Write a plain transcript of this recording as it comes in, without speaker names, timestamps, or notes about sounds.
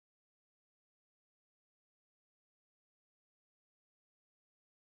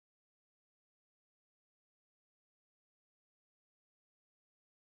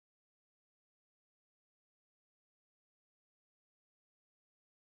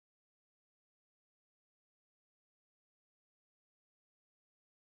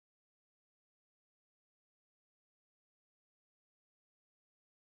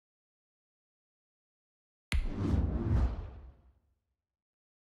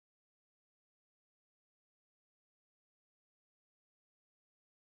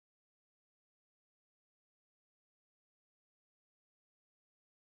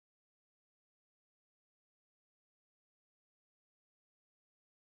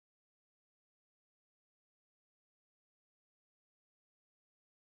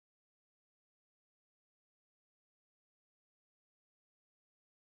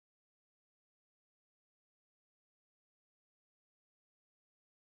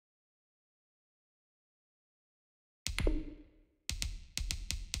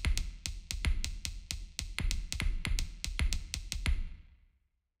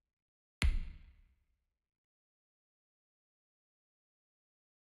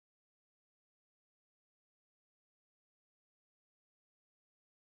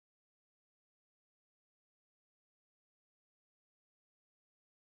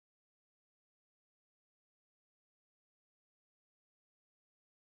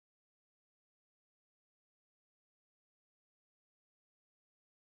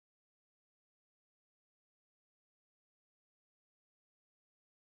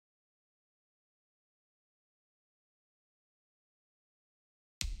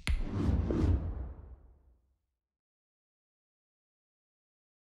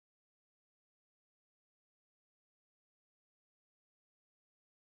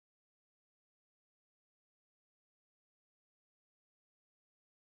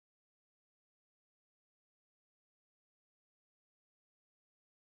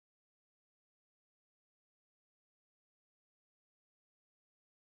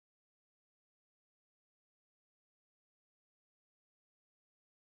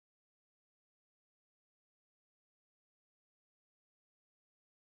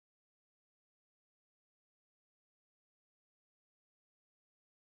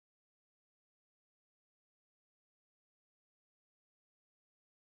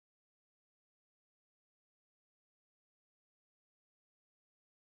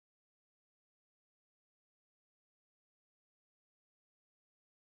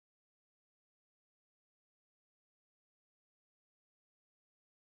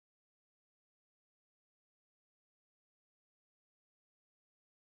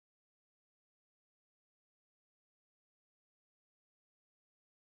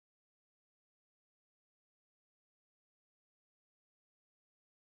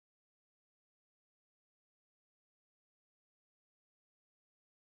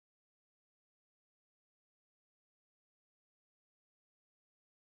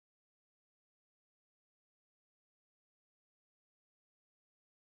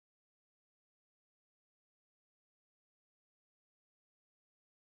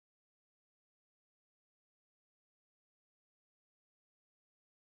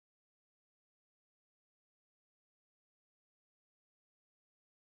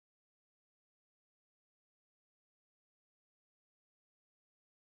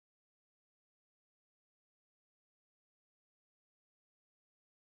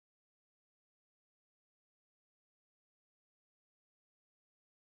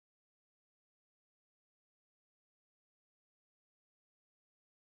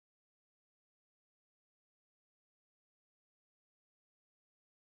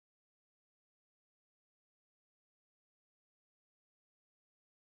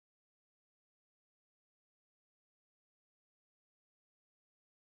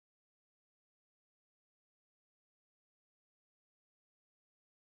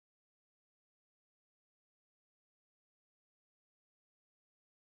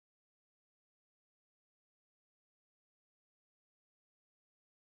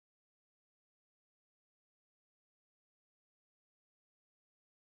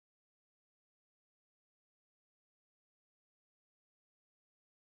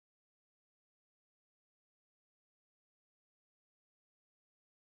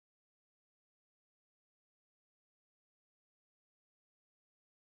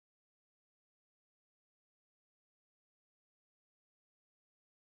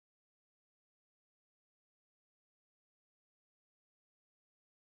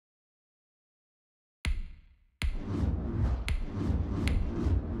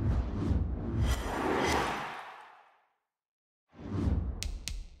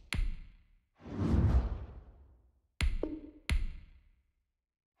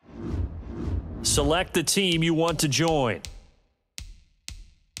Select the team you want to join.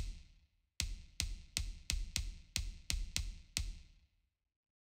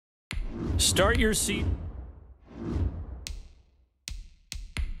 Start your seat.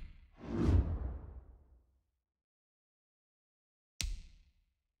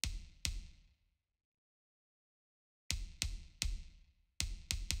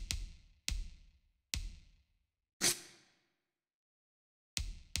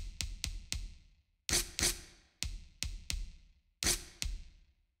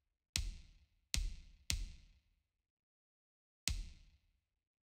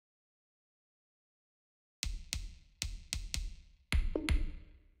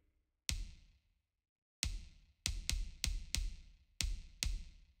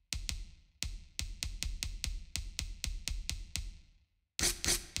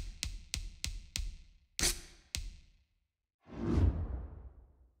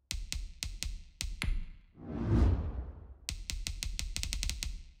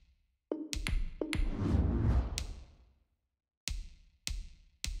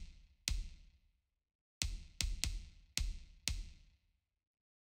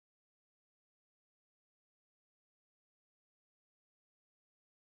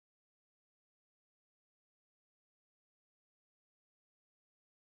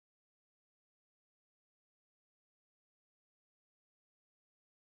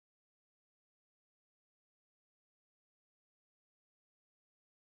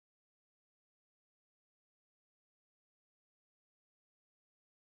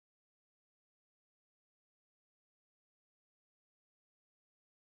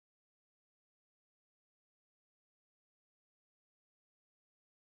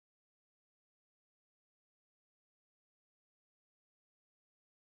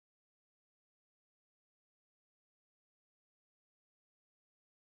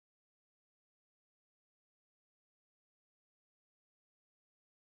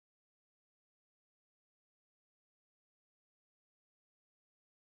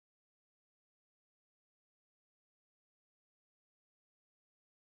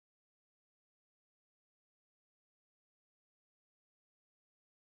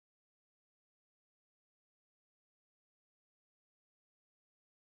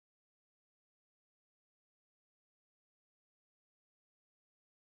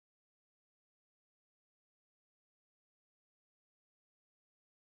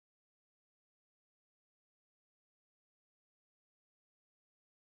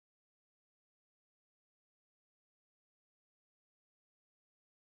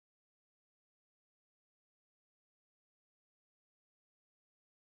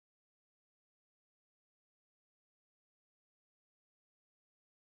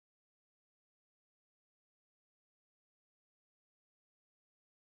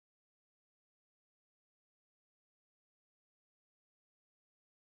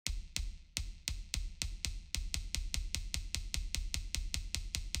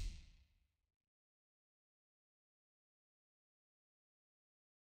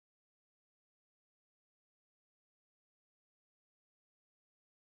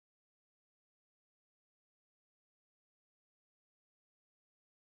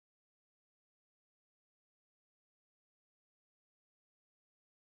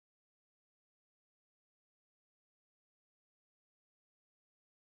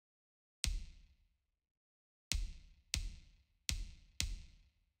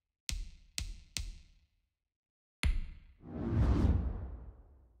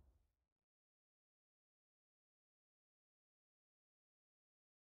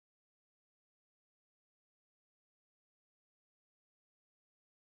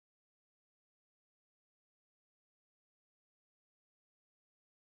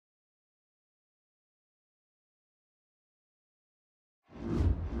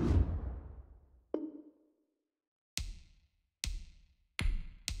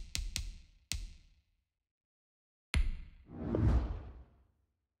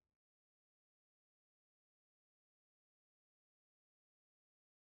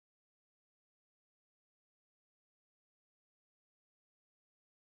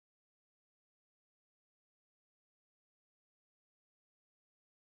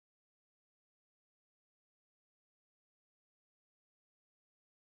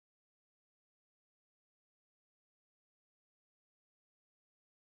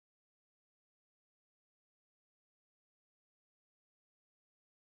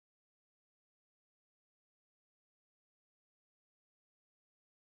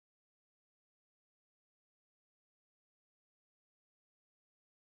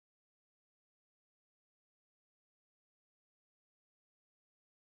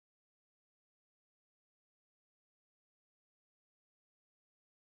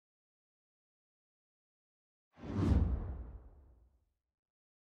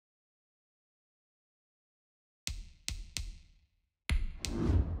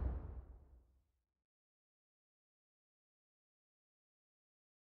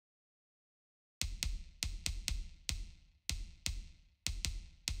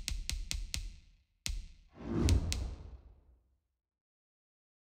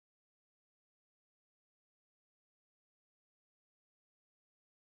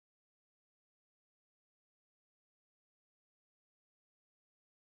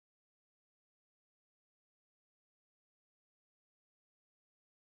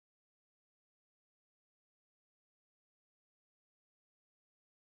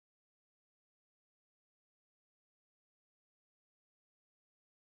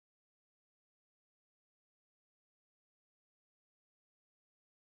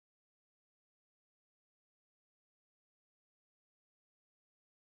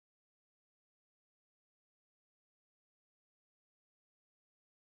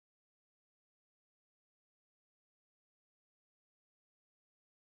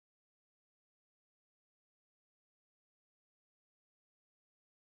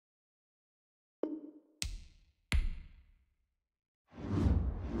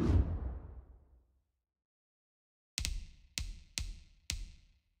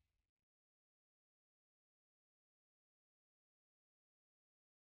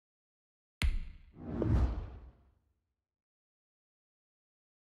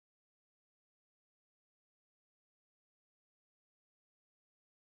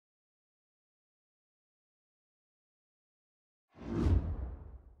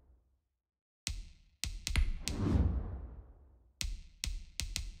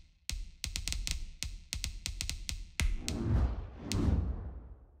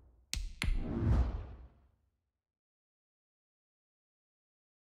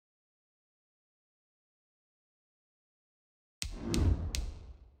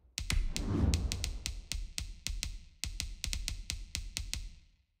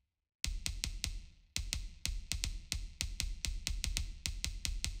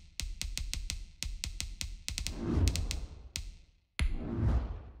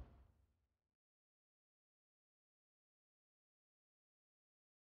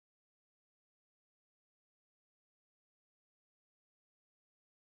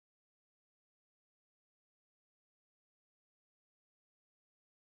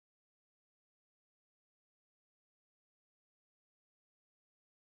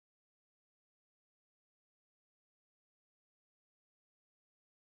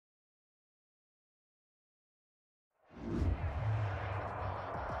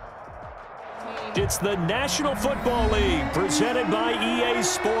 It's the National Football League presented by EA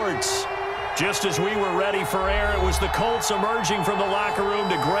Sports. Just as we were ready for air, it was the Colts emerging from the locker room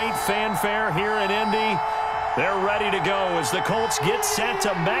to great fanfare here in Indy. They're ready to go as the Colts get set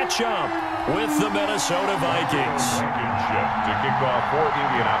to match up with the Minnesota Vikings. To kick off for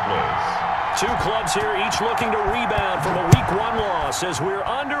Indianapolis. Two clubs here, each looking to rebound from a Week 1 loss as we're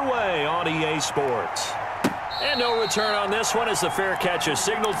underway on EA Sports. And no return on this one as the fair catch is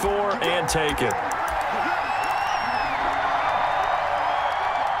signaled for and taken.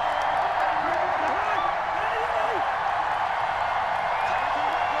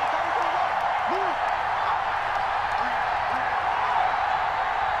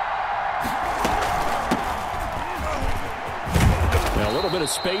 A little bit of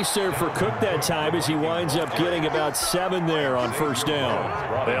space there for Cook that time as he winds up getting about 7 there on first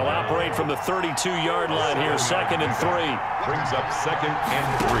down. They'll operate from the 32-yard line here, 2nd and 3. Brings up 2nd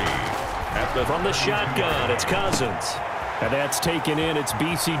and 3. From the shotgun, it's Cousins. And that's taken in. It's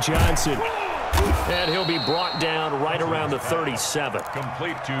B.C. Johnson. And he'll be brought down right around the 37.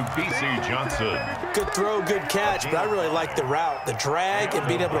 Complete to B.C. Johnson. Good throw, good catch, but I really like the route. The drag and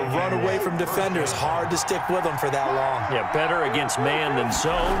being able to run away from defenders, hard to stick with them for that long. Yeah, better against man than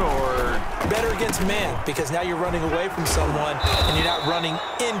zone, or? Better against man, because now you're running away from someone and you're not running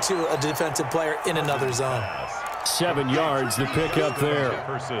into a defensive player in another zone. 7 yards, the pickup there.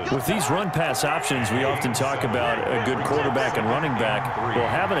 With these run-pass options, we often talk about a good quarterback and running back. Well,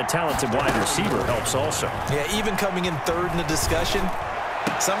 having a talented wide receiver helps also. Yeah, even coming in third in the discussion,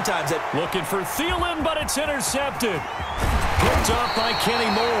 sometimes it... Looking for Thielen, but it's intercepted. Picked off by Kenny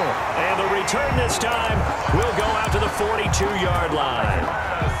Moore. And the return this time will go out to the 42-yard line.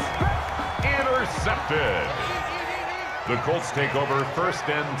 Intercepted. The Colts take over 1st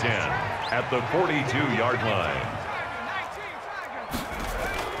and 10 at the 42-yard line.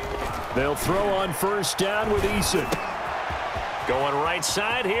 They'll throw on first down with Eason. Going right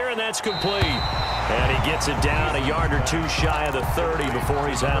side here, and that's complete. And he gets it down a yard or 2 shy of the 30 before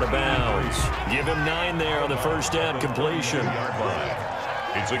he's out of bounds. Give him 9 there on the first down completion.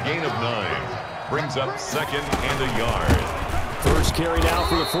 It's a gain of 9. Brings up 2nd and a yard. First carry now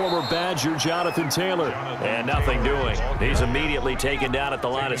for the former Badger, Jonathan Taylor. And nothing doing. He's immediately taken down at the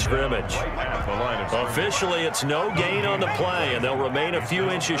line of scrimmage. Officially, it's no gain on the play, and they'll remain a few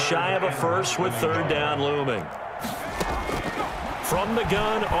inches shy of a first with 3rd down looming. From the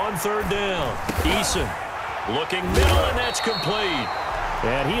gun on 3rd down, Eason looking middle, and that's complete.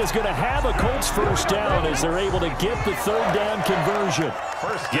 And he is going to have a Colts first down as they're able to get the 3rd down conversion.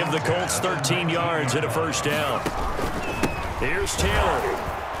 Give the Colts 13 yards and a first down. Here's Taylor.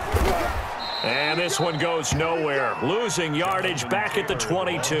 And this one goes nowhere. Losing yardage back at the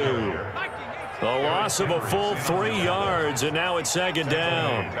 22. A loss of a full 3 yards, and now it's 2nd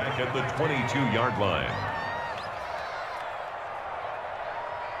down. Back at the 22-yard line.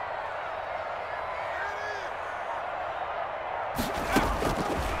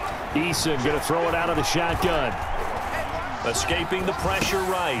 Eason going to throw it out of the shotgun. Escaping the pressure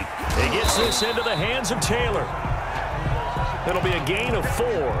right. He gets this into the hands of Taylor. It'll be a gain of 4,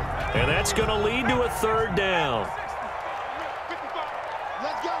 and that's going to lead to a 3rd down.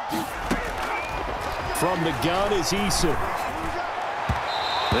 From the gun is Eason.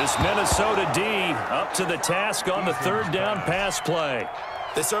 This Minnesota D up to the task on the 3rd down pass play.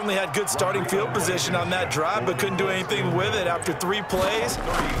 They certainly had good starting field position on that drive, but couldn't do anything with it after 3 plays.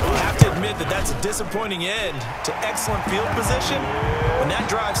 I have to admit that that's a disappointing end to excellent field position. When that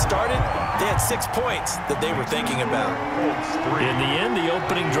drive started, they had 6 points that they were thinking about. In the end, the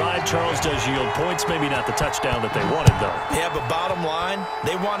opening drive, Charles, does yield points. Maybe not the touchdown that they wanted, though. Yeah, but bottom line,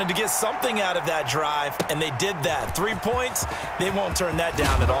 they wanted to get something out of that drive, and they did that. 3 points, they won't turn that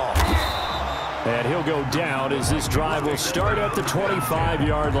down at all. And he'll go down as this drive will start at the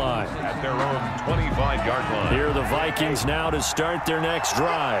 25-yard line. At their own 25-yard line. Here are the Vikings now to start their next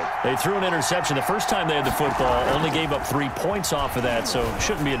drive. They threw an interception the first time they had the football, only gave up 3 points off of that, so it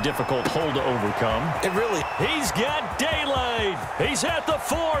shouldn't be a difficult hole to overcome. It really... He's got daylight. He's at the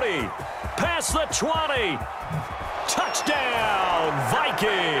 40. Past the 20. Touchdown,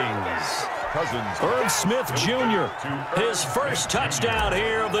 Vikings. Irv Smith Jr., his first touchdown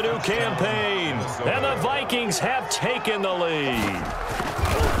here of the new campaign. And the Vikings have taken the lead.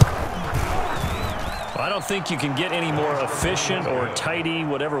 I don't think you can get any more efficient or tidy,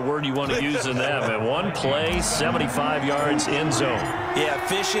 whatever word you want to use in that. But 1 play, 75 yards, end zone. Yeah,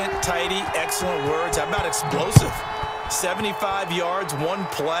 efficient, tidy, excellent words. How about explosive? 75 yards, 1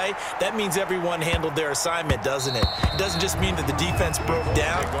 play. That means everyone handled their assignment, doesn't it? It doesn't just mean that the defense broke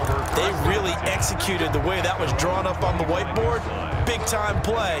down. They really executed the way that was drawn up on the whiteboard. Big-time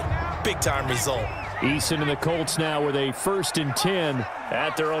play big-time result. Eason and the Colts now with a 1st and 10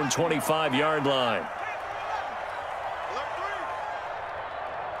 at their own 25-yard line.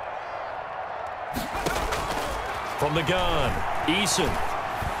 From the gun, Eason.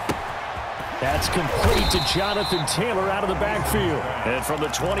 That's complete to Jonathan Taylor out of the backfield. And from the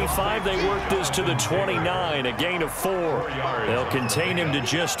 25, they work this to the 29, a gain of 4. They'll contain him to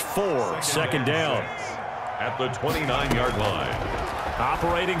just 4, 2nd down. At the 29-yard line.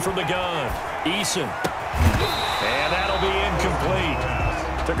 Operating from the gun, Eason. And that'll be incomplete.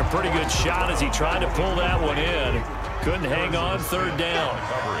 Took a pretty good shot as he tried to pull that one in. Couldn't hang on, 3rd down.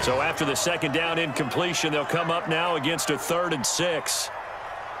 So after the 2nd down incompletion, they'll come up now against a 3rd and 6.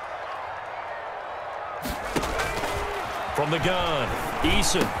 From the gun,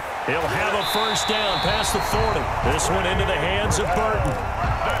 Eason. He'll have a 1st down past the 40. This one into the hands of Burton.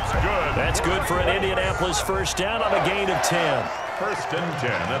 That's good. That's good for an Indianapolis 1st down on a gain of 10. 1st and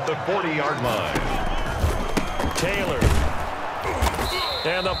 10 at the 40-yard line. Taylor.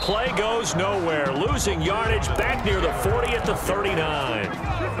 And the play goes nowhere. Losing yardage back near the 40 at the 39.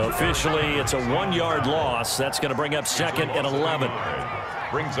 Officially, it's a 1-yard loss. That's going to bring up 2nd and 11.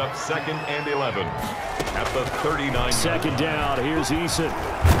 Brings up 2nd and 11 at the 39. 2nd down. Here's Eason.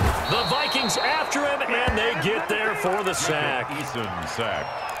 The Vikings after him, and they get there for the sack. Eason sack.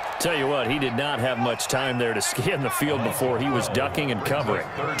 Tell you what, he did not have much time there to scan the field before he was ducking and covering.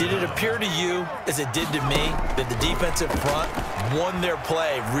 Did it appear to you, as it did to me, that the defensive front won their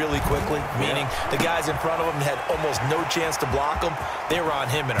play really quickly? Meaning the guys in front of them had almost no chance to block him. They were on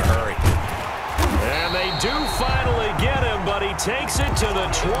him in a hurry. And they do finally get him, but he takes it to the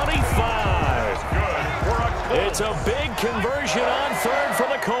 25. It's a big conversion on 3rd for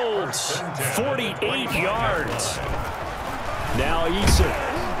the Colts. 48 yards. Now Eason.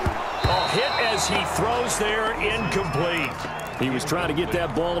 A hit as he throws there, incomplete. He was trying to get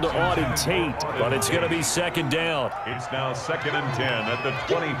that ball to Auden Tate, but it's going to be 2nd down. It's now 2nd and 10 at the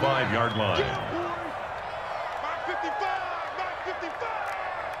 25-yard line.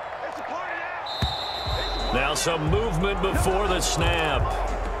 Now some movement before the snap.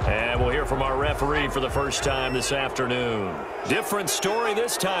 And we'll hear from our referee for the first time this afternoon. Different story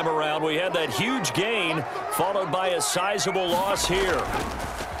this time around. We had that huge gain, followed by a sizable loss here.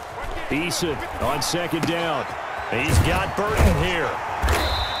 Eason on 2nd down. He's got Burton here.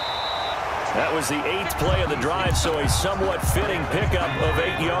 That was the 8th play of the drive, so a somewhat fitting pickup of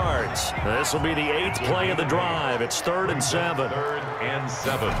 8 yards. This will be the 8th play of the drive. It's 3rd and 7. 3rd and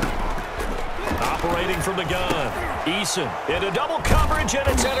 7. Operating from the gun. Eason into double coverage, and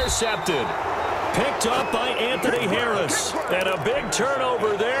it's intercepted. Picked up by Anthony Harris. And a big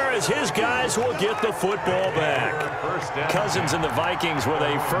turnover there as his guys will get the football back. Cousins and the Vikings with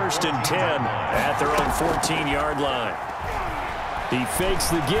a 1st and 10 at their own 14-yard line. He fakes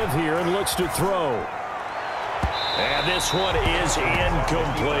the give here and looks to throw. And this one is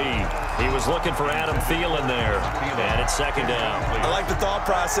incomplete. He was looking for Adam Thielen there, and it's 2nd down. I like the thought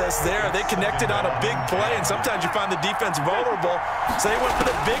process there. They connected on a big play, and sometimes you find the defense vulnerable. So they went for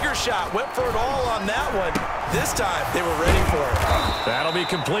the bigger shot, went for it all on that one. This time, they were ready for it. That'll be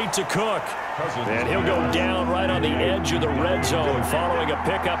complete to Cook. And he'll go down right on the edge of the red zone following a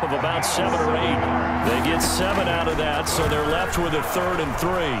pickup of about 7 or 8. They get 7 out of that, so they're left with a 3rd and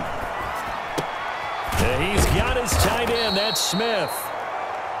 3. And he's got his tight end, that's Smith.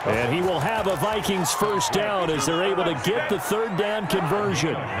 And he will have a Vikings 1st down as they're able to get the 3rd down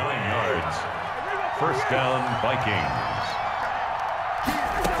conversion. 9 yards. 1st down, Vikings.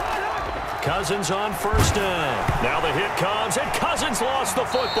 Cousins on 1st down. Now the hit comes, and Cousins lost the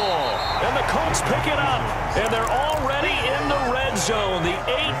football. And the Colts pick it up, and they're already in the red zone. The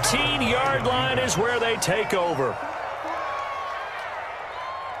 18-yard line is where they take over.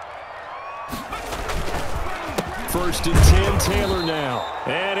 First and 10, Taylor now.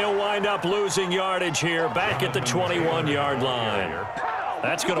 And he'll wind up losing yardage here back at the 21-yard line.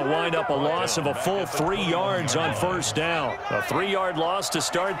 That's going to wind up a loss of a full 3 yards on 1st down. A 3-yard loss to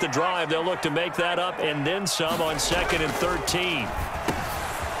start the drive. They'll look to make that up and then some on 2nd and 13.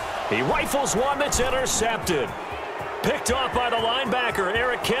 He rifles one that's intercepted. Picked off by the linebacker,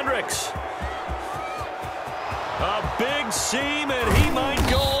 Eric Kendricks. A big seam, and he might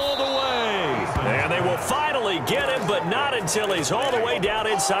go all the way. And they will finally get him, but not until he's all the way down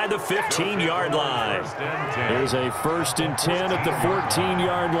inside the 15-yard line. There's a 1st and 10 at the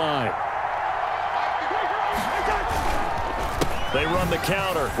 14-yard line. They run the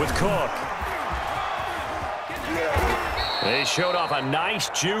counter with Cook. They showed off a nice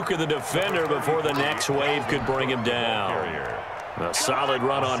juke of the defender before the next wave could bring him down. A solid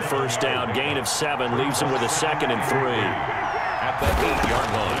run on 1st down. Gain of 7 leaves him with a 2nd and 3. At the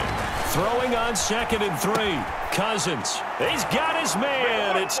 8-yard line. Throwing on 2nd and 3. Cousins. He's got his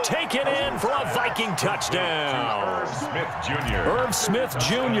man. It's taken in for a Viking touchdown. Irv Smith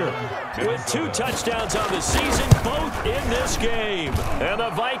Jr. with 2 touchdowns on the season, both in this game. And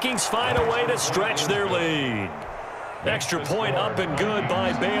the Vikings find a way to stretch their lead. Extra point up and good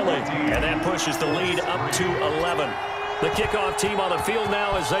by Bailey. And that pushes the lead up to 11. The kickoff team on the field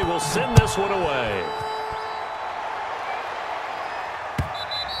now as they will send this one away.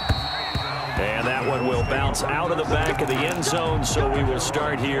 And that one will bounce out of the back of the end zone, so we will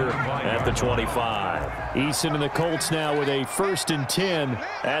start here at the 25. Eason and the Colts now with a 1st and 10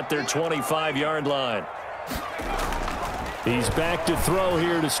 at their 25-yard line. He's back to throw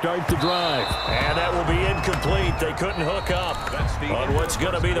here to start the drive. And that will be incomplete. They couldn't hook up on what's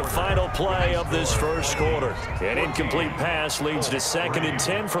going to be the final play of this first quarter. An incomplete pass leads to 2nd and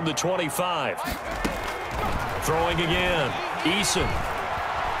 10 from the 25. Throwing again. Eason.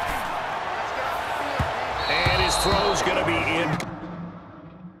 And his throw's going to be in.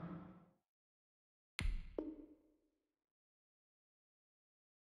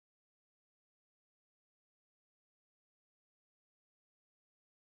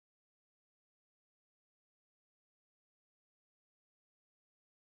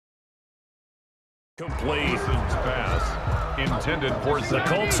 Complete. Pass intended for the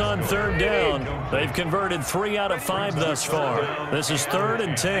Colts on 3rd down. They've converted 3 out of 5 thus far. This is 3rd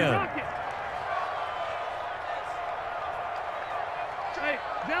and 10.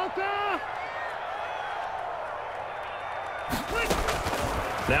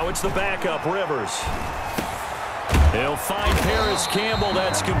 Now it's the backup, Rivers. He'll find Paris Campbell.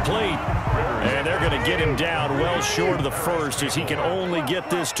 That's complete. And they're going to get him down well short of the 1st as he can only get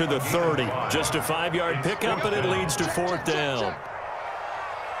this to the 30. Just a 5-yard pickup, and it leads to 4th down.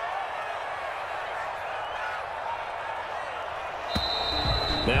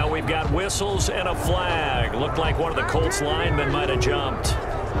 Now we've got whistles and a flag. Looked like one of the Colts linemen might have jumped.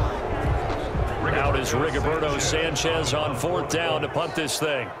 Out is Rigoberto Sanchez on 4th down to punt this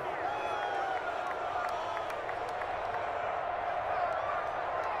thing.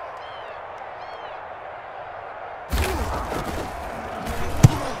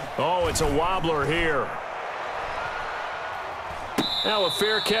 Oh, it's a wobbler here. Now a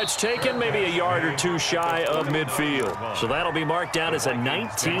fair catch taken, maybe a yard or 2 shy of midfield. So that'll be marked down as a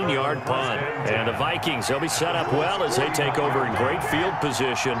 19-yard punt. And the Vikings, they'll be set up well as they take over in great field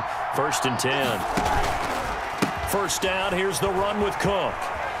position. 1st and 10. 1st down, here's the run with Cook.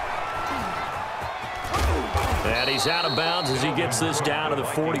 And he's out of bounds as he gets this down to the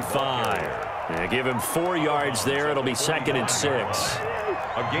 45. And give him 4 yards there. It'll be 2nd and 6.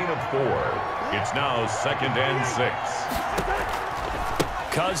 A gain of 4. It's now 2nd and 6.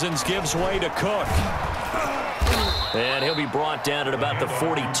 Cousins gives way to Cook. And he'll be brought down at about the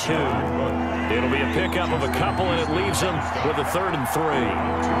 42. It'll be a pickup of a couple, and it leaves him with a 3rd and 3.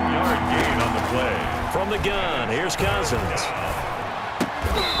 2-yard gain on the play. From the gun, here's Cousins.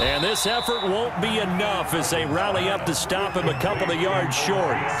 And this effort won't be enough as they rally up to stop him a couple of yards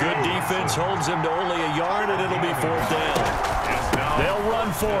short. Good defense holds him to only a yard, and it'll be 4th down. They'll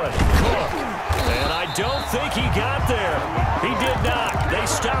run for it. Cook. And I don't think he got there. He did not. They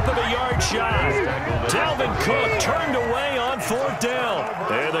stop him a yard shy. Dalvin Cook turned away on 4th down.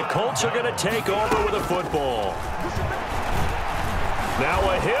 And the Colts are going to take over with a football. Now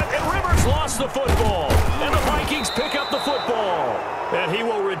a hit, and Rivers lost the football. And the Vikings pick up the football. And he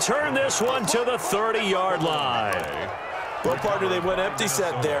will return this one to the 30-yard line. Well, partner, they went empty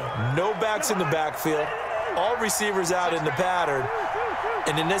set there. No backs in the backfield. All receivers out in the pattern.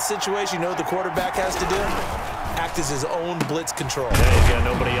 And in this situation, you know what the quarterback has to do? Act as his own blitz control. He's got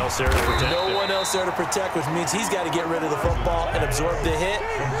nobody else there to protect. No one else there to protect, which means he's got to get rid of the football and absorb the hit,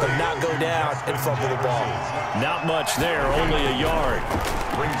 but not go down and fumble the ball. Not much there, only a yard.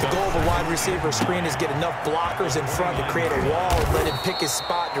 The goal of a wide receiver screen is get enough blockers in front to create a wall and let him pick his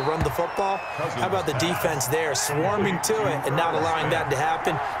spot to run the football. How about the defense there, swarming to it and not allowing that to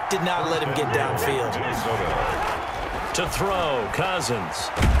happen? Did not let him get downfield. To throw, Cousins.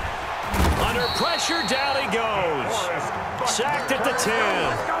 Under pressure, down he goes. Sacked at the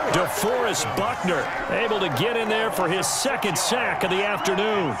 10. DeForest Buckner able to get in there for his 2nd sack of the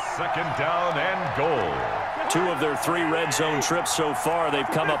afternoon. 2nd down and goal. 2 of their 3 red zone trips so far they've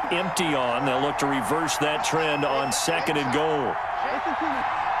come up empty on. They'll look to reverse that trend on 2nd and goal.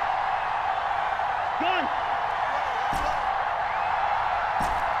 Gun.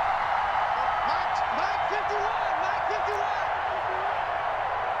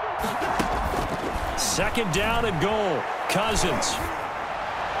 2nd down and goal. Cousins.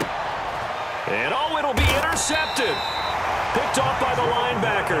 And oh, it'll be intercepted. Picked off by the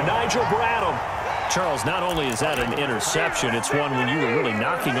linebacker, Nigel Bradham. Charles, not only is that an interception, it's one when you were really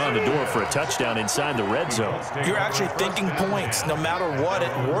knocking on the door for a touchdown inside the red zone. You're actually thinking points. No matter what,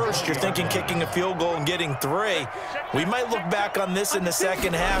 at worst, you're thinking kicking a field goal and getting 3. We might look back on this in the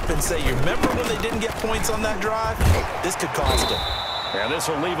second half and say, you remember when they didn't get points on that drive? This could cost them. And this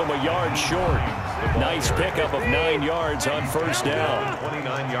will leave them a yard short. Nice pickup of 9 yards on first down.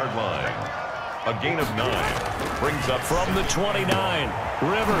 29-yard line. A gain of 9. Brings up from the 29.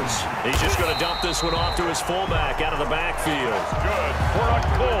 Rivers. He's just going to dump this one off to his fullback out of the backfield. Good for a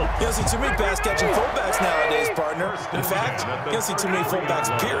Colt. You don't see too many pass-catching fullbacks nowadays, partner. In fact, you don't see too many fullbacks,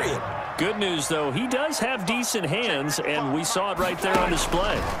 period. Good news, though, he does have decent hands, and we saw it right there on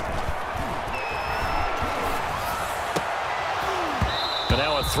display. And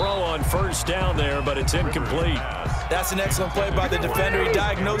now a throw on first down there, but it's incomplete. That's an excellent play by the defender. He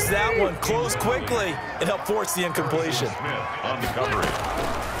diagnosed that one, closed quickly, and helped force the incompletion. On the coverage.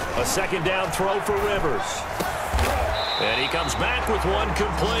 A second down throw for Rivers. And he comes back with one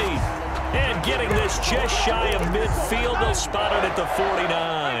complete. And getting this just shy of midfield, they'll spot it at the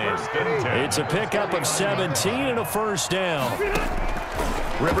 49. It's a pickup of 17 and a first down.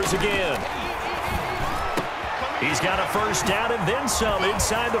 Rivers again. He's got a first down and then some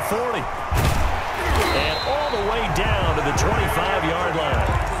inside the 40. And all the way down to the 25-yard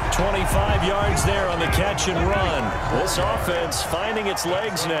line. 25 yards there on the catch and run. This offense finding its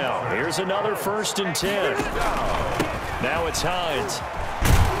legs now. Here's another 1st and 10. Now it's Hines.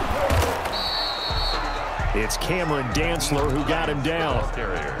 It's Cameron Dantzler who got him down.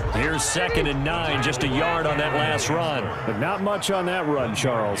 Here's 2nd and 9, just a yard on that last run. But not much on that run,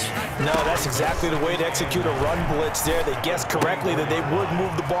 Charles. No, that's exactly the way to execute a run blitz there. They guessed correctly that they would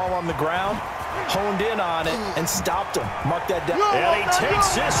move the ball on the ground, honed in on it, and stopped him. Mark that down. And he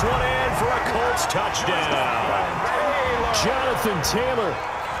takes this one in for a Colts touchdown. Jonathan Taylor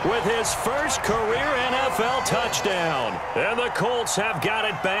with his first career NFL touchdown. And the Colts have got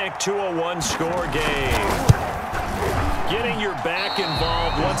it back to a 1-score game. Getting your back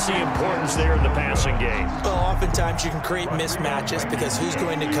involved, what's the importance there in the passing game? Well, oftentimes you can create mismatches because who's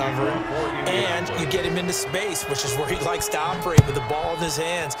going to cover him, and you get him into space, which is where he likes to operate with the ball in his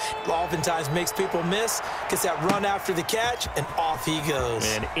hands. Oftentimes makes people miss, gets that run after the catch, and off he goes.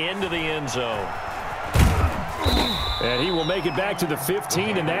 And into the end zone. And he will make it back to the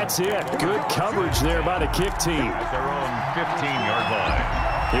 15, and that's it. Good coverage there by the kick team. At their own 15-yard line.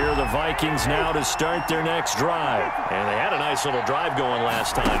 Here are the Vikings now to start their next drive. And they had a nice little drive going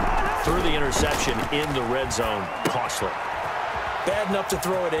last time. Threw the interception in the red zone. Costly. Bad enough to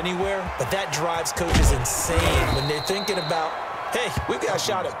throw it anywhere, but that drives coaches insane when they're thinking about, hey, we've got a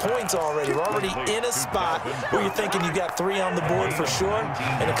shot at points already. We're already in a spot where you're thinking you got 3 on the board for sure,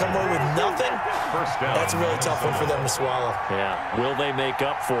 and to come away with nothing, that's a really tough one for them to swallow. Yeah, will they make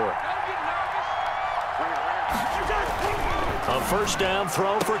up for it? A first down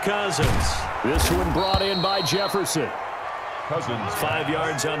throw for Cousins. This one brought in by Jefferson. Cousins. 5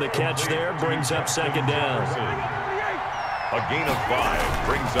 yards on the catch there, brings up 2nd down. A gain of 5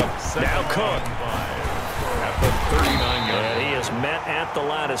 brings up 2nd. Now Cook. At the 39-yard. And he is met at the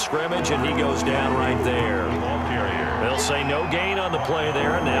line of scrimmage, and he goes down right there. They'll say no gain on the play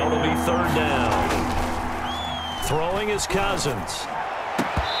there, and now it'll be 3rd down. Throwing is Cousins.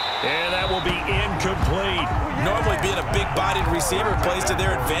 And that will be incomplete. Normally being a big-bodied receiver plays to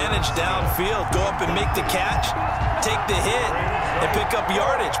their advantage downfield. Go up and make the catch, take the hit, and pick up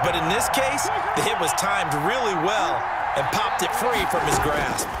yardage. But in this case, the hit was timed really well and popped it free from his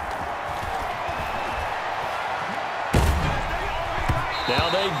grasp. Now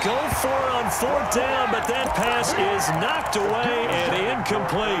they go for it on 4th down, but that pass is knocked away and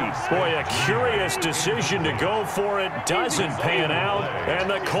incomplete. Boy, a curious decision to go for it. Doesn't pan out, and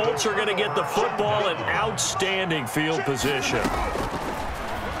the Colts are going to get the football in outstanding field position.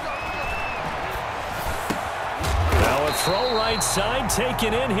 Now a throw right side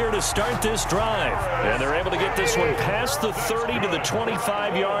taken in here to start this drive. And they're able to get this one past the 30 to the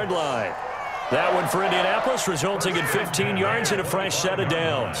 25-yard line. That one for Indianapolis, resulting in 15 yards and a fresh set of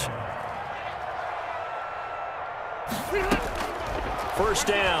downs. First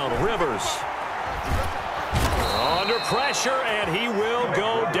down, Rivers. Under pressure, and he will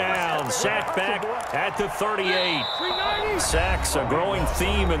go down. Sacked back at the 38. Sacks a growing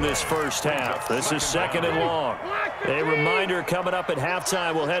theme in this first half. This is 2nd and long. A reminder coming up at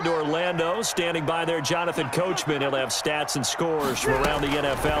halftime, we'll head to Orlando. Standing by there, Jonathan Coachman. He'll have stats and scores from around the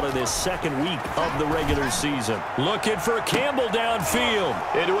NFL in this 2nd week of the regular season. Looking for Campbell downfield.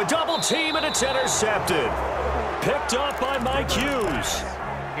 Into a double team, and it's intercepted. Picked off by Mike Hughes.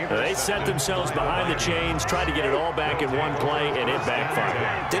 They set themselves behind the chains, tried to get it all back in one play, and it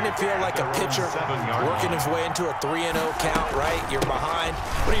backfired. Didn't it feel like a pitcher working his way into a 3-0 count, right? You're behind.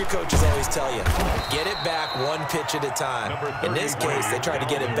 What do your coaches always tell you? Get it back one pitch at a time. In this case, they tried to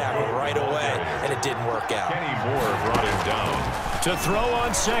get it back right away, and it didn't work out. Kenny Moore brought him down. To throw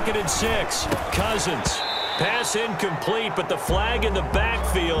on 2nd and 6, Cousins. Pass incomplete, but the flag in the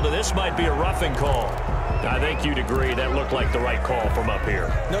backfield, and this might be a roughing call. I think you'd agree that looked like the right call from up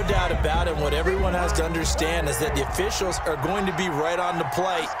here. No doubt about it. What everyone has to understand is that the officials are going to be right on the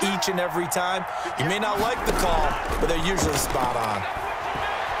play each and every time. You may not like the call, but they're usually spot on.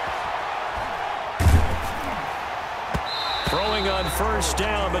 Throwing on 1st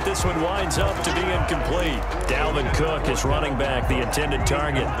down, but this one winds up to be incomplete. Dalvin Cook is running back the intended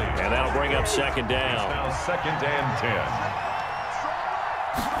target, and that'll bring up 2nd down. Now 2nd and 10.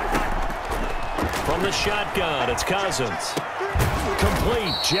 From the shotgun, it's Cousins.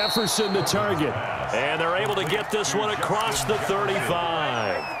 Complete, Jefferson the target. And they're able to get this one across the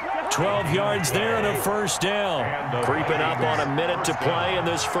 35. 12 yards there and a 1st down. Creeping up on a minute to play in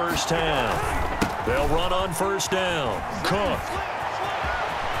this first half. They'll run on 1st down. Cook.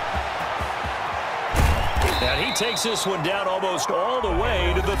 And he takes this one down almost all the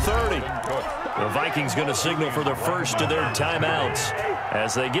way to the 30. The Vikings going to signal for their first of their timeouts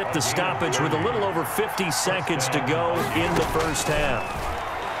as they get the stoppage with a little over 50 seconds to go in the first half.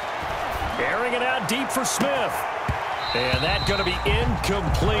 Airing it out deep for Smith. And that's going to be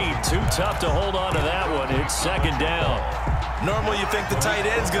incomplete. Too tough to hold on to that one. It's 2nd down. Normally you think the tight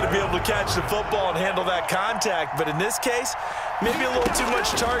end's going to be able to catch the football and handle that contact, but in this case, maybe a little too much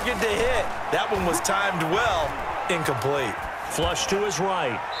target to hit. That one was timed well. Incomplete. Flush to his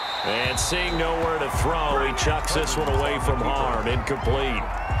right. And seeing nowhere to throw, he chucks this one away from harm. Incomplete.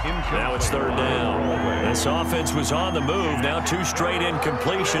 Now it's 3rd down. This offense was on the move. Now 2 straight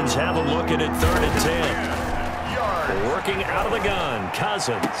incompletions. Have a look at it, 3rd and 10. Working out of the gun,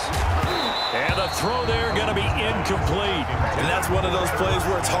 Cousins. And the throw there going to be incomplete. And that's one of those plays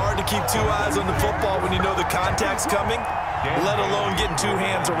where it's hard to keep 2 eyes on the football when you know the contact's coming, let alone getting 2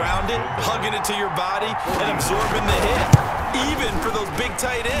 hands around it, hugging it to your body, and absorbing the hit. Even for those big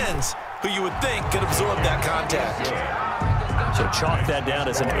tight ends who you would think could absorb that contact. So chalk that down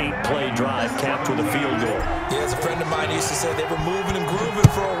as an 8-play drive capped with a field goal. Yeah, as a friend of mine used to say, they were moving and grooving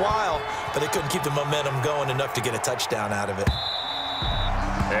for a while, but they couldn't keep the momentum going enough to get a touchdown out of it.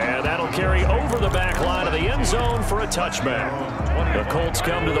 And that'll carry over the back line of the end zone for a touchback. The Colts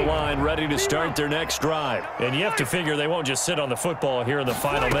come to the line ready to start their next drive. And you have to figure they won't just sit on the football here in the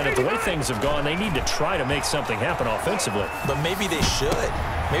final minute. The way things have gone, they need to try to make something happen offensively. But maybe they should.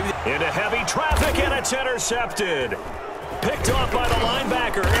 Into heavy traffic, and it's intercepted. Picked off by the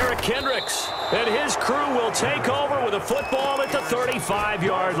linebacker, Eric Kendricks. And his crew will take over with a football at the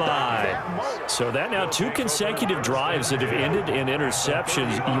 35-yard line. So that now 2 consecutive drives that have ended in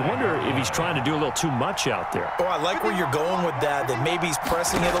interceptions. You wonder if he's trying to do a little too much out there. Oh, I like where you're going with that maybe he's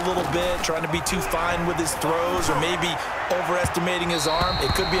pressing it a little bit, trying to be too fine with his throws, or maybe overestimating his arm.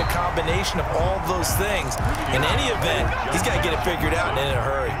 It could be a combination of all of those things. In any event, he's got to get it figured out and in a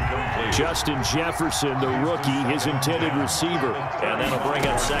hurry. Justin Jefferson, the rookie, his intended receiver. And that'll bring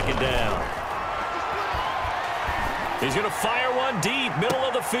up 2nd down. He's going to fire one deep, middle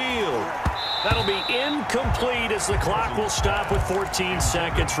of the field. That'll be incomplete as the clock will stop with 14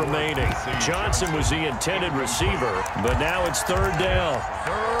 seconds remaining. Johnson was the intended receiver, but now it's 3rd down.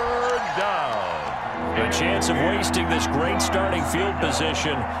 3rd down. A chance of wasting this great starting field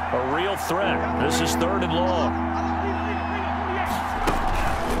position, a real threat. This is 3rd and long.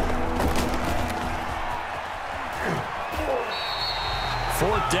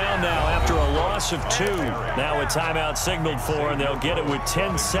 4th down now after a loss of 2. Now a timeout signaled for, and they'll get it with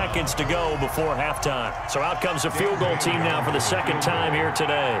 10 seconds to go before halftime. So out comes a field goal team now for the 2nd time here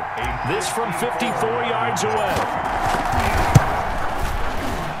today. This from 54 yards away.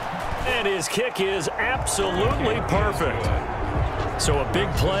 And his kick is absolutely perfect. So a big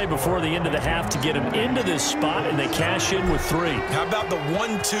play before the end of the half to get him into this spot, and they cash in with 3. How about the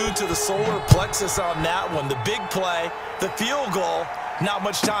 1-2 to the solar plexus on that one? The big play, the field goal, not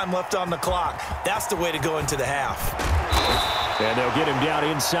much time left on the clock. That's the way to go into the half. And they'll get him down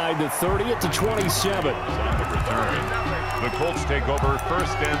inside the 30 at the 27. The Colts take over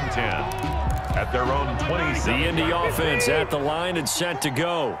 1st and 10. At their own 27. The Indy offense at the line and set to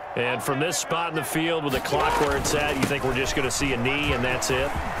go. And from this spot in the field with the clock where it's at, you think we're just going to see a knee and that's it?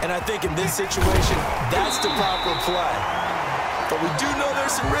 And I think in this situation, that's the proper play. But we do know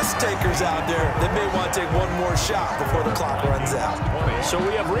there's some risk takers out there that may want to take one more shot before the clock runs out. So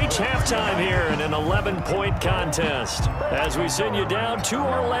we have reached halftime here in an 11-point contest. As we send you down to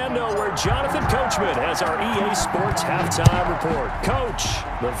Orlando, where Jonathan Coachman has our EA Sports halftime report. Coach,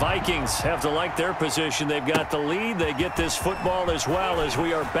 the Vikings have to like their position. They've got the lead. They get this football as well as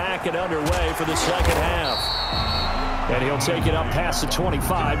we are back and underway for the second half. And he'll take it up past the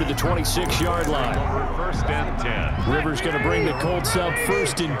 25 to the 26-yard line. First and 10. Rivers going to bring the Colts up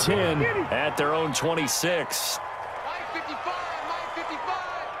first and 10 at their own 26.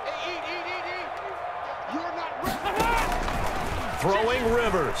 Throwing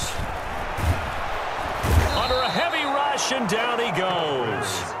Rivers. Under a heavy rush, and down he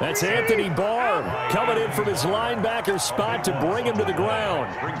goes. That's Anthony Barr coming in from his linebacker spot to bring him to the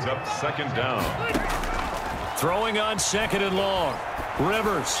ground. Brings up second down. Throwing on second and long.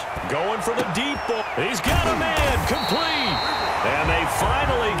 Rivers going for the deep ball. He's got a man complete. And they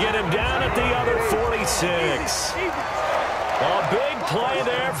finally get him down at the other 46. A big play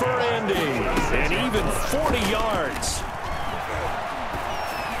there for Indy. And even 40 yards.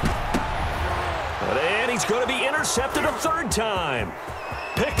 And he's going to be intercepted a third time.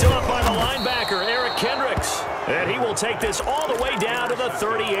 Picked up by the linebacker, Eric Kendricks. And he will take this all the way down to the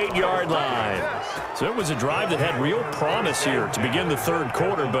 38-yard line. So it was a drive that had real promise here to begin the third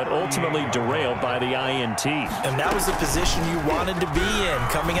quarter, but ultimately derailed by the INT. And that was the position you wanted to be in,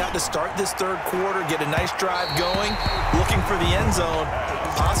 coming out to start this third quarter, get a nice drive going, looking for the end zone.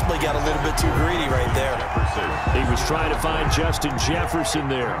 Possibly got a little bit too greedy right there. He was trying to find Justin Jefferson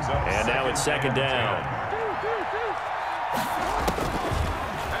there. And now it's second down.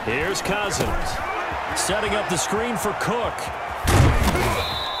 Here's Cousins. Setting up the screen for Cook.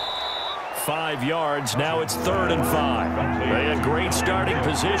 5 yards. Now it's 3rd and 5. They had great starting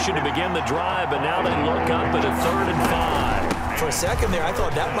position to begin the drive, but now they look up at a 3rd and 5. For a second there, I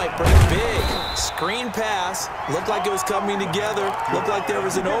thought that might break big. Screen pass. Looked like it was coming together. Looked like there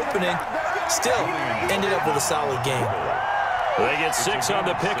was an opening. Still, ended up with a solid game. They get 6 on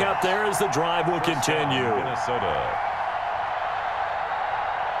the pickup there as the drive will continue. Minnesota.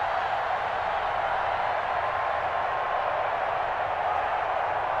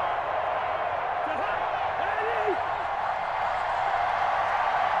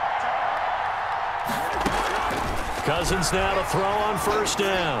 Cousins now to throw on first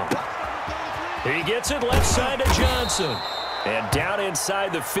down. He gets it left side to Johnson. And down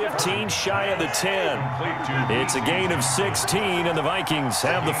inside the 15, shy of the 10. It's a gain of 16, and the Vikings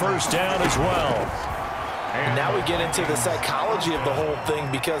have the first down as well. And now we get into the psychology of the whole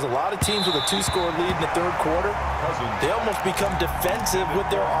thing, because a lot of teams with a 2-score lead in the third quarter, they almost become defensive with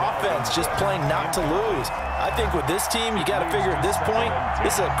their offense, just playing not to lose. I think with this team, you got to figure at this point,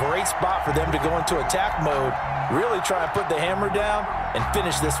 this is a great spot for them to go into attack mode, really try and put the hammer down and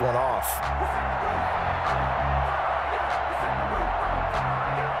finish this one off.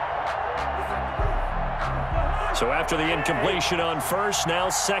 So after the incompletion on first, now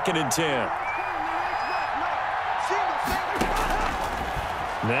 2nd and 10.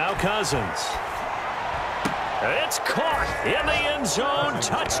 Now Cousins. It's caught in the end zone.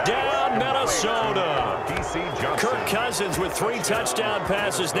 Touchdown, Minnesota. Kirk Cousins with 3 touchdown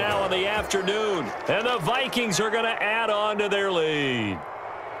passes now in the afternoon. And the Vikings are going to add on to their lead.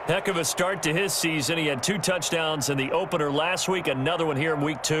 Heck of a start to his season. He had 2 touchdowns in the opener last week, another one here in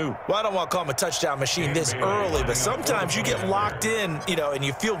week 2. Well, I don't want to call him a touchdown machine this early, but sometimes you get locked in, and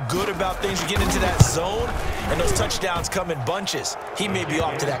you feel good about things. You get into that zone, and those touchdowns come in bunches. He may be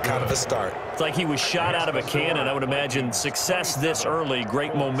off to that kind of a start. It's like he was shot out of a cannon. I would imagine success this early,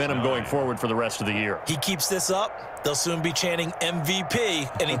 great momentum going forward for the rest of the year. He keeps this up, they'll soon be chanting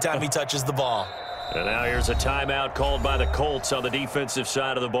MVP anytime he touches the ball. And now here's a timeout called by the Colts on the defensive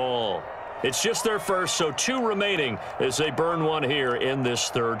side of the ball. It's just their first, so 2 remaining as they burn one here in this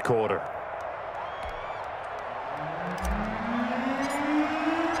third quarter.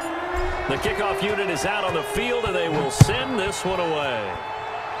 The kickoff unit is out on the field, and they will send this one away.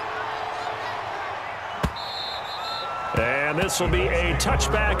 And this will be a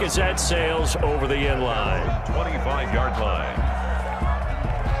touchback as that sails over the end line. 25-yard line.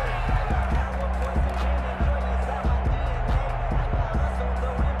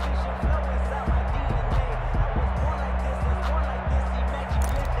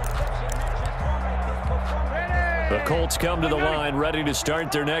 The Colts come to the line ready to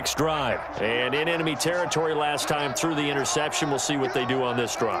start their next drive. And in enemy territory last time through the interception. We'll see what they do on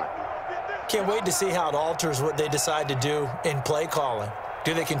this drive. Can't wait to see how it alters what they decide to do in play calling.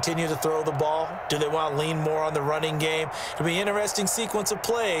 Do they continue to throw the ball? Do they want to lean more on the running game? It'll be an interesting sequence of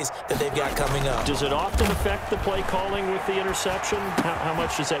plays that they've got coming up. Does it often affect the play calling with the interception? How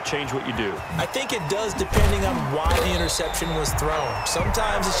much does that change what you do? I think it does, depending on why the interception was thrown.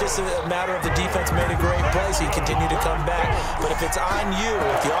 Sometimes it's just a matter of the defense made a great play, so you continue to come back. But if it's on you,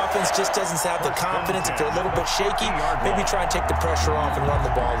 if the offense just doesn't have the confidence, if they're a little bit shaky, maybe try and take the pressure off and run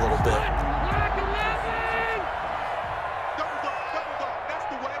the ball a little bit.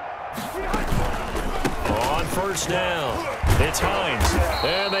 On first down, it's Hines.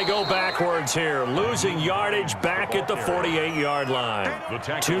 And they go backwards here, losing yardage back at the 48-yard line.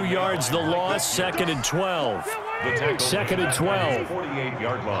 2 yards the loss, second and 12. Second and 12.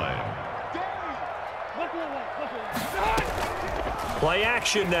 48-yard line. Play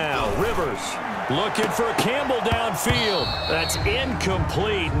action now. Rivers looking for Campbell downfield. That's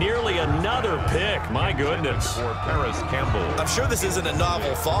incomplete. Nearly another pick. My goodness. For Paris Campbell. I'm sure this isn't a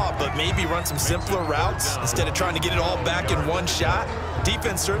novel thought, but maybe run some simpler routes instead of trying to get it all back in one shot.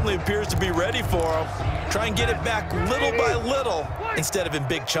 Defense certainly appears to be ready for him. Try and get it back little by little instead of in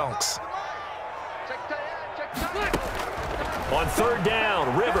big chunks. On third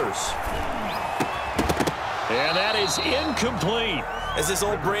down, Rivers. And that is incomplete. As this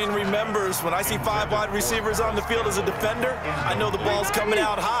old brain remembers, when I see 5 wide receivers on the field as a defender, I know the ball's coming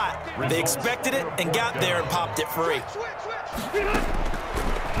out hot. They expected it and got there and popped it free.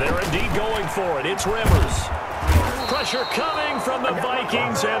 They're indeed going for it. It's Rivers. Pressure coming from the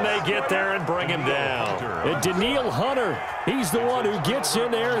Vikings, and they get there and bring him down. And Daniil Hunter, he's the one who gets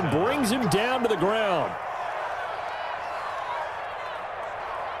in there and brings him down to the ground.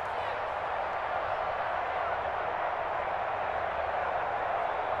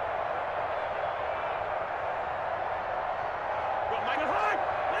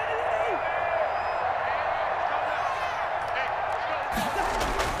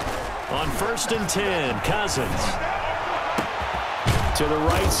 On first and 10, Cousins. To the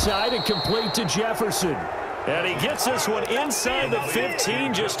right side and complete to Jefferson. And he gets this one inside the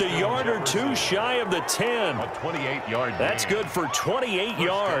 15, just a yard or two shy of the 10. A 28-yard. That's good for 28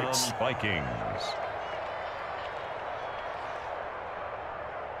 yards. Vikings.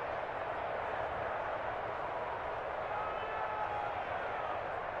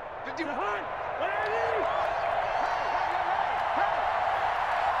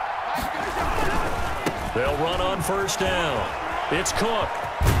 They'll run on first down. It's Cook.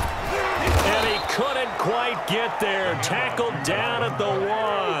 And he couldn't quite get there. Tackled down at the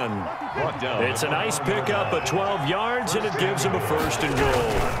 1. It's a nice pickup of 12 yards, and it gives him a first and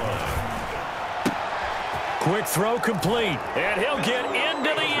goal. Quick throw complete. And he'll get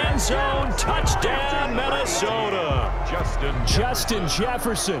into the end zone. Touchdown, Minnesota. Justin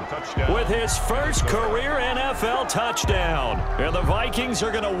Jefferson with his first career NFL touchdown. And the Vikings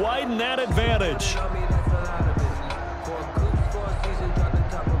are going to widen that advantage.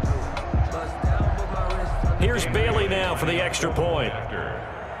 Here's Bailey now for the extra point.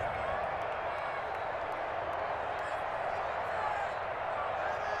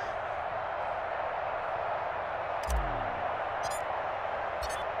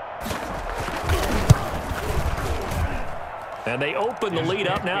 And they open the lead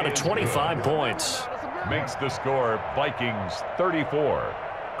up now to 25 points. Makes the score Vikings 34,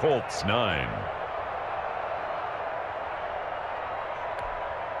 Colts 9.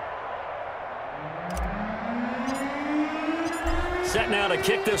 Set now to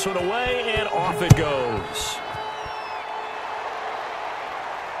kick this one away, and off it goes.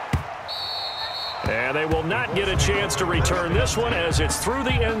 And they will not get a chance to return this one as it's through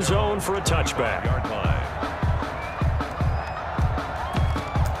the end zone for a touchback. Yard line.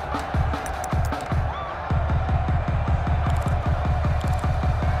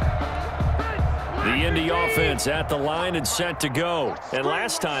 The Indy offense at the line and set to go. And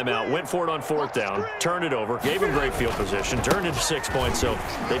last time out, went for it on fourth down, turned it over, gave him great field position, turned into 6 points, so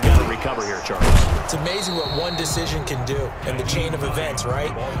they've got to recover here, Charles. It's amazing what one decision can do in the chain of events,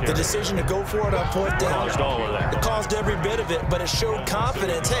 right? The decision to go for it on fourth down. Caused all of that. It caused every bit of it, but it showed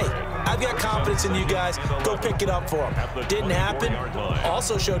confidence. Hey, I've got confidence in you guys. Go pick it up for them. Didn't happen.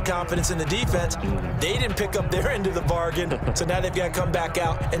 Also showed confidence in the defense. They didn't pick up their end of the bargain, so now they've got to come back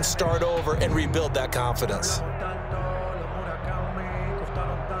out and start over and rebuild that confidence.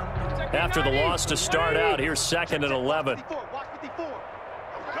 After the loss to start out, here's second and 11.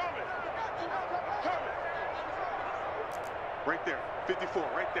 Right there, 54,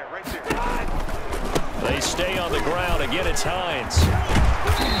 right there, right there. They stay on the ground. Again, it's Hines.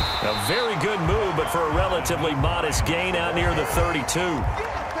 A very good move, but for a relatively modest gain out near the 32.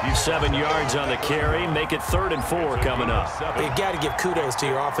 7 yards on the carry. Make it 3rd and 4 coming up. You got to give kudos to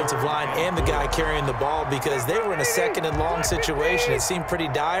your offensive line and the guy carrying the ball because they were in a 2nd and long situation. It seemed pretty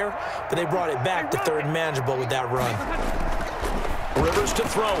dire, but they brought it back to 3rd and manageable with that run. Rivers to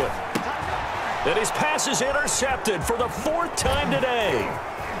throw it. And his pass is intercepted for the 4th time today.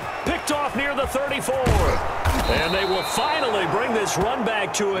 Picked off near the 34. And they will finally bring this run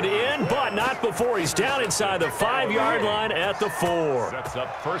back to an end, but not before he's down inside the 5-yard line at the 4. Sets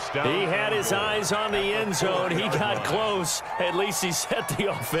up first down. He had his eyes on the end zone. He got close. At least he set the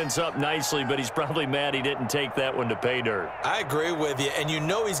offense up nicely, but he's probably mad he didn't take that one to pay dirt. I agree with you, and you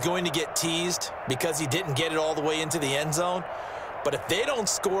know he's going to get teased because he didn't get it all the way into the end zone. But if they don't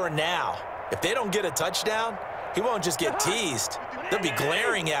score now, if they don't get a touchdown, he won't just get teased. They'll be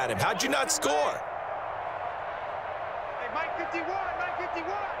glaring at him. How'd you not score? Hey, Mike 51, Mike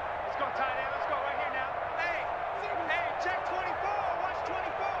 51. Let's go, tight end. Let's go right here now. Hey, check 24. Watch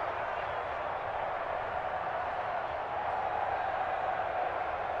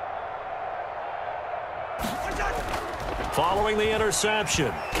 24. Following the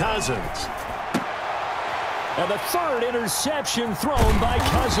interception, Cousins. And the 3rd interception thrown by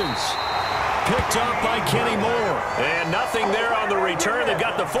Cousins. Picked up by Kenny Moore. And nothing there on the return. They've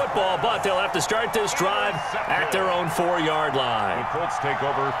got the football, but they'll have to start this drive at their own 4-yard line. The Colts take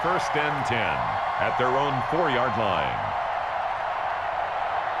over 1st and 10 at their own 4-yard line.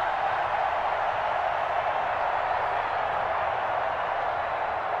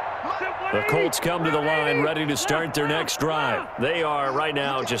 The Colts come to the line ready to start their next drive. They are right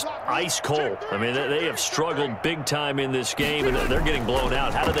now just ice cold. I mean, they have struggled big time in this game, and they're getting blown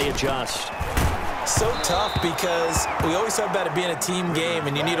out. How do they adjust? So tough because we always talk about it being a team game,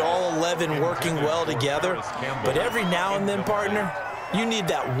 and you need all 11 working well together. But every now and then, partner, you need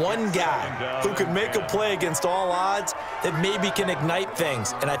that one guy who can make a play against all odds that maybe can ignite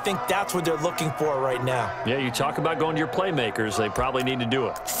things. And I think that's what they're looking for right now. Yeah, you talk about going to your playmakers. They probably need to do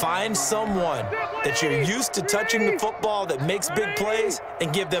it. Find someone that you're used to touching the football that makes big plays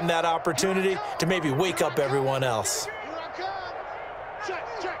and give them that opportunity to maybe wake up everyone else. Check,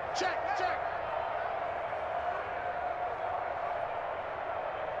 check, check, check.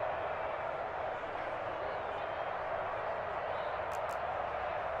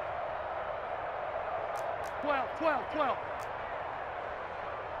 Twelve.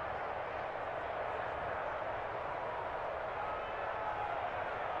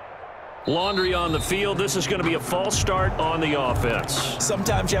 Laundry on the field. This is going to be a false start on the offense.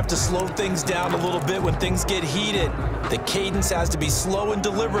 Sometimes you have to slow things down a little bit when things get heated. The cadence has to be slow and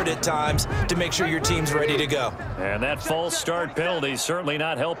deliberate at times to make sure your team's ready to go. And that false start penalty is certainly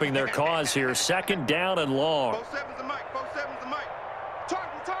not helping their cause here. 2nd down and long. 4-7's the mic. 4-7's the mic. Target.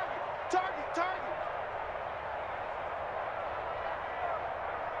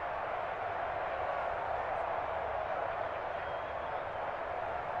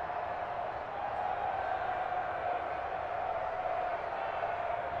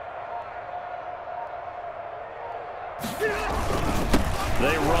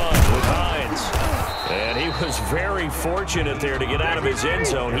 They run with Hines. And he was very fortunate there to get out of his end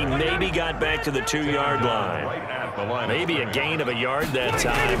zone. He maybe got back to the 2-yard line. Maybe a gain of a yard that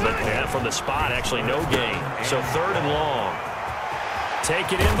time, but from the spot, actually no gain. So 3rd and long.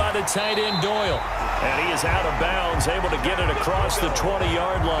 Taken in by the tight end Doyle. And he is out of bounds, able to get it across the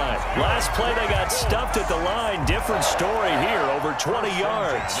 20-yard line. Last play, they got stuffed at the line. Different story here, over 20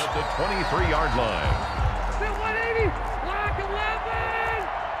 yards. At the 23-yard line. 180. Block 11.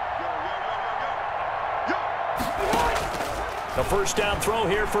 A 1st down throw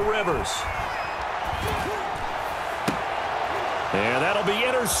here for Rivers. And that'll be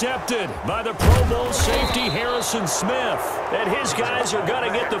intercepted by the Pro Bowl safety Harrison Smith. And his guys are going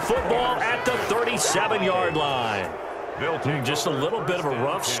to get the football at the 37-yard line. Just a little bit of a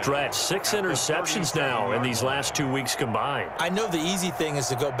rough stretch. 6 interceptions now in these last 2 weeks combined. I know the easy thing is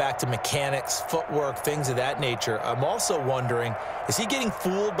to go back to mechanics, footwork, things of that nature. I'm also wondering, is he getting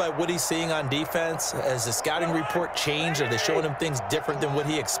fooled by what he's seeing on defense? Has the scouting report changed? Are they showing him things different than what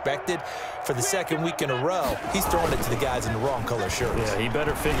he expected? For the 2nd week in a row, he's throwing it to the guys in the wrong color shirts. Yeah, he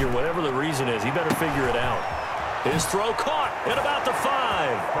better figure, whatever the reason is, he better figure it out. His throw caught at about the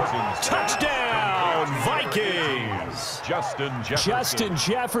 5. Touchdown, Vikings. Justin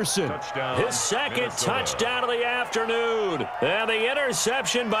Jefferson. His 2nd touchdown of the afternoon. And the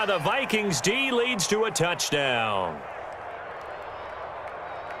interception by the Vikings D leads to a touchdown.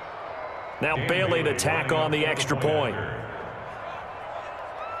 Now Bailey to tack on the extra point.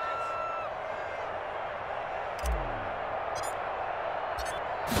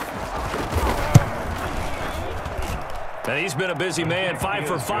 And he's been a busy man, 5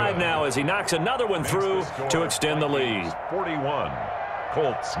 for 5 now as he knocks another one through to extend the lead. 41,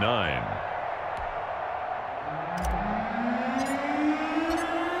 Colts 9.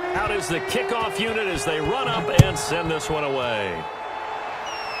 Out is the kickoff unit as they run up and send this one away.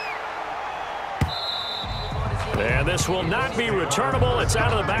 And this will not be returnable. It's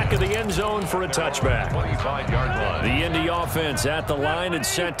out of the back of the end zone for a touchback. 25-yard line. The Indy offense at the line and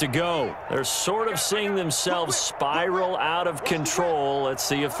set to go. They're sort of seeing themselves spiral out of control. Let's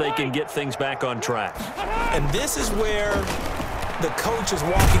see if they can get things back on track. And this is where the coach is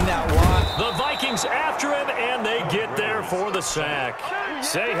walking that line. The Vikings after him, and they get there for the sack.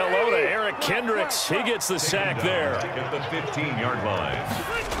 Say hello to Eric Kendricks. He gets the sack there. At the 15-yard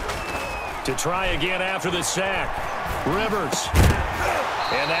line. To try again after the sack. Rivers.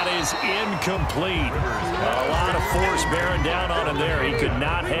 And that is incomplete. A lot of force bearing down on him there. He could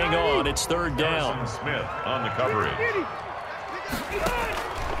not hang on. It's third down. Smith on the coverage.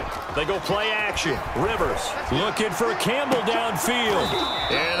 They go play action. Rivers looking for Campbell downfield.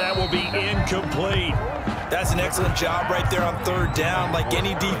 And that will be incomplete. That's an excellent job right there on third down. Like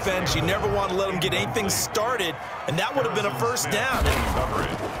any defense, you never want to let them get anything started, and that would have been a first down.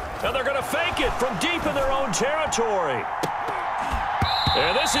 Now they're going to fake it from deep in their own territory.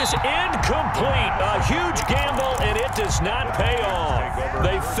 And this is incomplete. A huge gamble, and it does not pay off.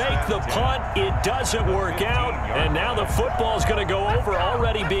 They fake the punt. It doesn't work out, and now the football is going to go over,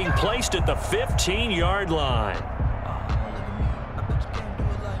 already being placed at the 15-yard line.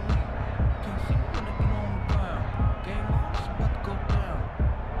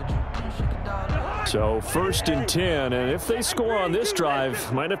 So 1st and 10, and if they score on this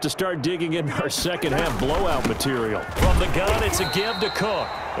drive, might have to start digging in our second half blowout material. From the gun, it's a give to Cook,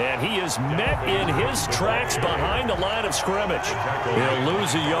 and he is met in his tracks behind the line of scrimmage. He'll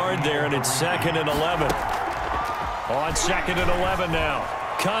lose a yard there, and it's 2nd and 11. On 2nd and 11 now.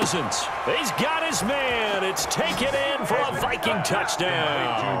 Cousins, he's got his man. It's taken in for a Viking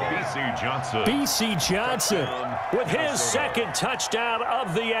touchdown. B.C. Johnson with his second touchdown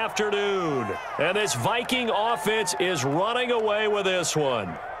of the afternoon. And this Viking offense is running away with this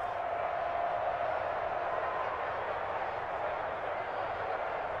one.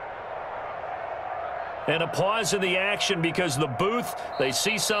 And a pause in the action because the booth, they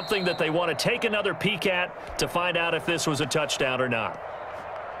see something that they want to take another peek at to find out if this was a touchdown or not.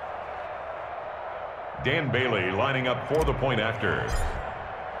 Dan Bailey lining up for the point after.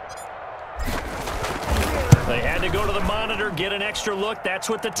 They had to go to the monitor, get an extra look. That's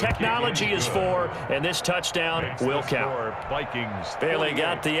what the technology is for, and this touchdown will count. Vikings. Bailey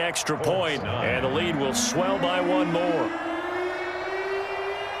got the extra point, and the lead will swell by one more.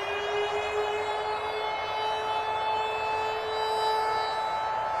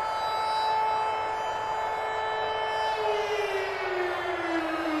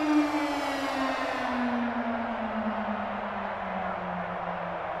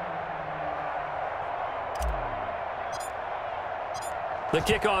 The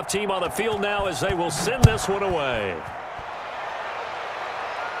kickoff team on the field now as they will send this one away.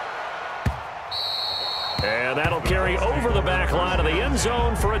 And that'll carry over the back line of the end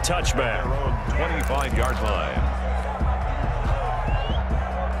zone for a touchback. 25-yard line.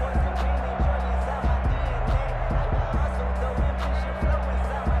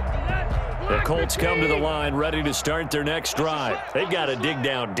 The Colts come to the line ready to start their next drive. They've got to dig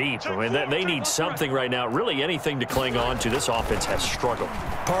down deep. I mean, they need something right now, really anything to cling on to. This offense has struggled.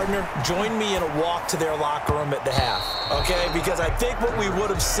 Partner, join me in a walk to their locker room at the half, okay? Because I think what we would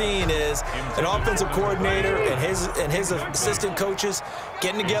have seen is an offensive coordinator and his assistant coaches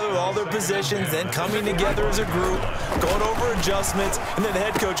getting together with all their positions, then coming together as a group, going over adjustments, and then the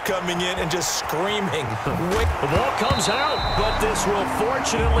head coach coming in and just screaming. The ball comes out, but this will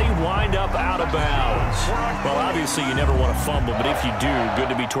fortunately wind up out of bounds. Well, obviously you never want to fumble, but if you do, good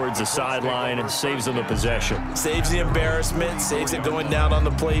to be towards the sideline and saves them the possession. Saves the embarrassment, saves it going down on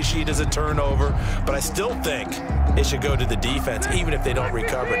the play sheet as a turnover, but I still think it should go to the defense, even if they don't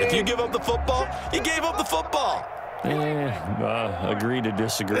recover it. If you give up the football, you gave up the football. Agree to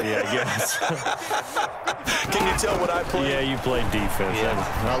disagree, I guess. Can you tell what I played? Yeah, you played defense.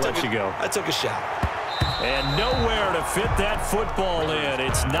 Yeah. I'll let you go. I took a shot. And nowhere to fit that football in.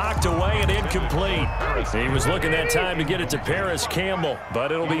 It's knocked away and incomplete. He was looking that time to get it to Paris Campbell,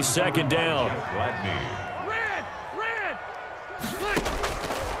 but it'll be second down.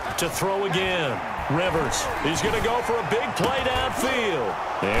 To throw again. Rivers. He's going to go for a big play downfield.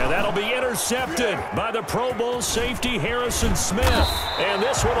 And that'll be intercepted by the Pro Bowl safety Harrison Smith. And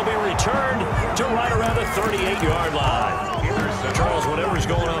this one will be returned to right around the 38-yard line. Charles, whatever's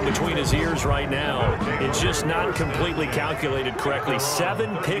going on between his ears right now, it's just not completely calculated correctly.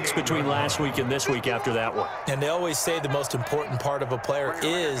 7 picks between last week and this week after that one. And they always say the most important part of a player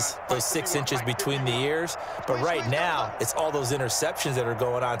is those 6 inches between the ears. But right now, it's all those interceptions that are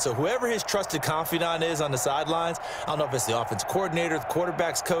going on. So whoever his trusted confidant is on the sidelines, I don't know if it's the offense coordinator, the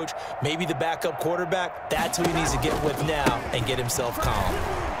quarterback's coach, maybe the backup quarterback, that's who he needs to get with now and get himself calm.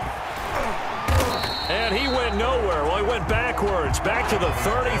 And he went nowhere. Well, he went backwards, back to the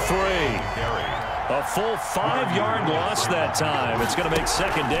 33. A full 5-yard loss that time. It's going to make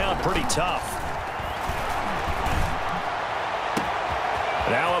second down pretty tough.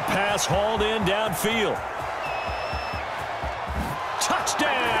 Now a pass hauled in downfield.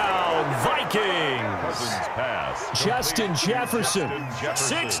 Touchdown, Vikings! Justin Jefferson,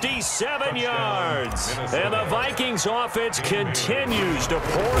 67 yards. And the Vikings offense continues to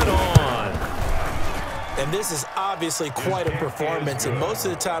pour it on. And this is obviously quite a performance. And most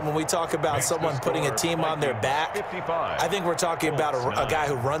of the time when we talk about someone putting a team on their back, I think we're talking about a guy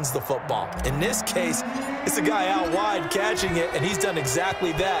who runs the football. In this case, it's a guy out wide catching it, and he's done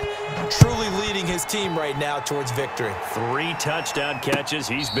exactly that, truly leading his team right now towards victory. 3 touchdown catches.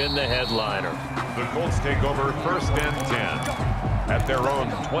 He's been the headliner. The Colts take over 1st and 10. At their own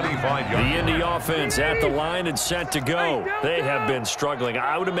 25-yard line. The Indy offense at the line and set to go. They have been struggling.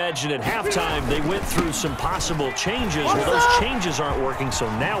 I would imagine at halftime they went through some possible changes. Well, those changes aren't working, so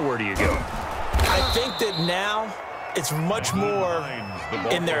now where do you go? I think that now it's much more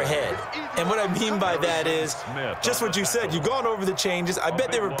in their head. And what I mean by that is just what you said. You've gone over the changes. I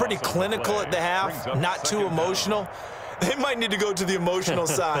bet they were pretty clinical at the half, not too emotional. They might need to go to the emotional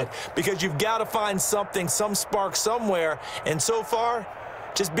side because you've got to find something, some spark somewhere. And so far,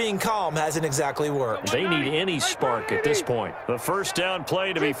 just being calm hasn't exactly worked. They need any spark at this point. The first down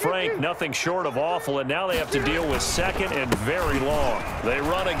play, to be frank, nothing short of awful, and now they have to deal with 2nd and very long. They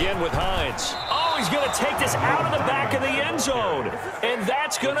run again with Hines. Oh, he's going to take this out of the back of the end zone, and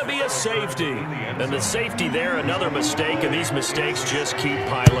that's going to be a safety. And the safety there, another mistake, and these mistakes just keep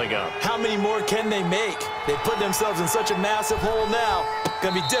piling up. How many more can they make? They put themselves in such a massive hole now.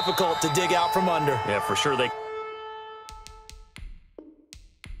 Going to be difficult to dig out from under. Yeah, for sure. They